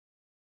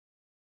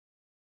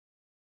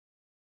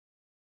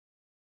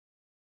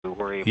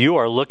worry. You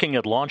are looking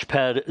at Launch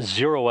Pad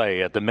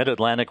 0A at the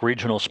Mid-Atlantic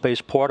Regional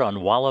Spaceport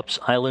on Wallops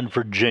Island,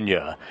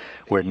 Virginia,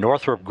 where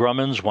Northrop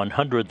Grumman's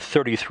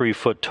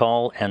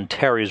 133-foot-tall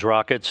Antares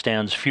rocket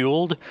stands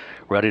fueled,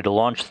 ready to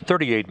launch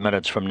 38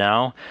 minutes from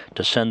now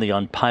to send the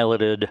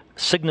unpiloted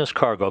Cygnus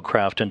cargo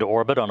craft into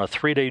orbit on a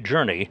 3-day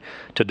journey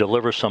to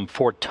deliver some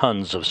 4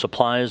 tons of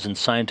supplies and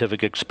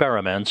scientific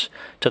experiments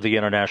to the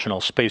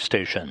International Space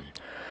Station.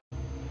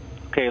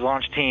 Okay,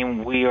 launch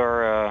team, we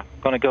are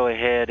going to go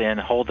ahead and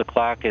hold the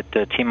clock at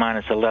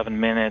T-minus 11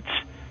 minutes.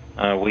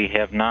 We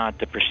have not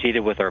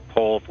proceeded with our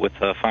poll with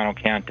the final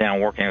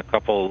countdown, working a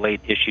couple of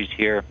late issues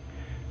here.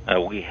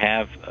 We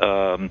have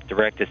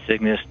directed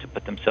Cygnus to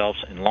put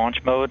themselves in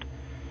launch mode,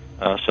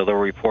 so they'll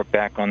report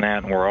back on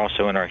that. And we're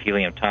also in our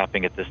helium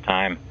topping at this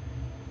time.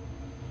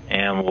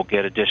 And we'll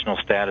get additional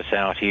status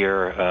out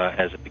here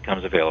as it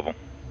becomes available.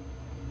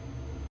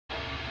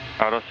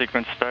 Auto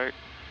sequence start.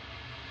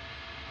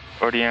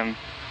 ODM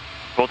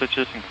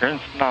voltages and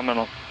currents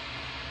nominal.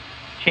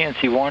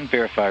 GNC-1,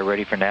 verify,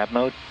 ready for nav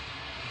mode.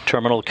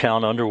 Terminal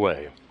count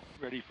underway.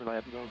 Ready for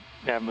nav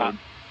mode.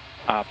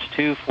 Ops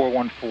 2,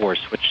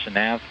 414, switch to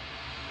nav.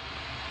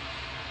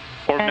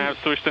 Orb nav,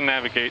 switch to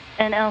navigate.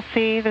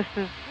 NLC, this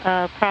is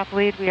prop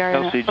lead. We are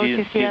LC,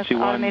 in OTCS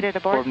automated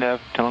abort. Orb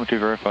nav, telemetry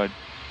verified.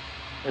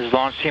 This is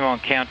launch team on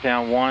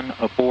countdown 1,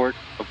 abort,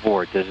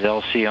 abort. This is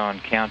LC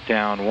on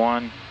countdown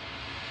 1.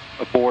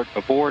 Abort,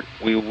 abort.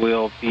 We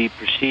will be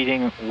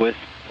proceeding with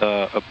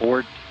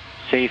abort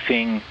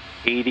safing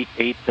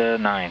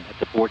 8-9.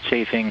 It's abort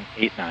safing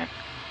 8-9.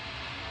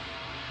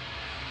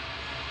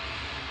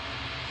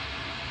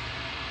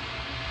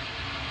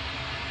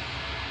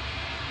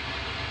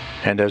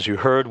 And as you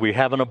heard, we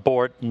have an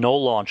abort, no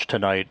launch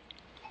tonight.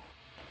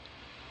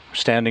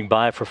 Standing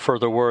by for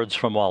further words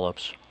from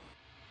Wallops.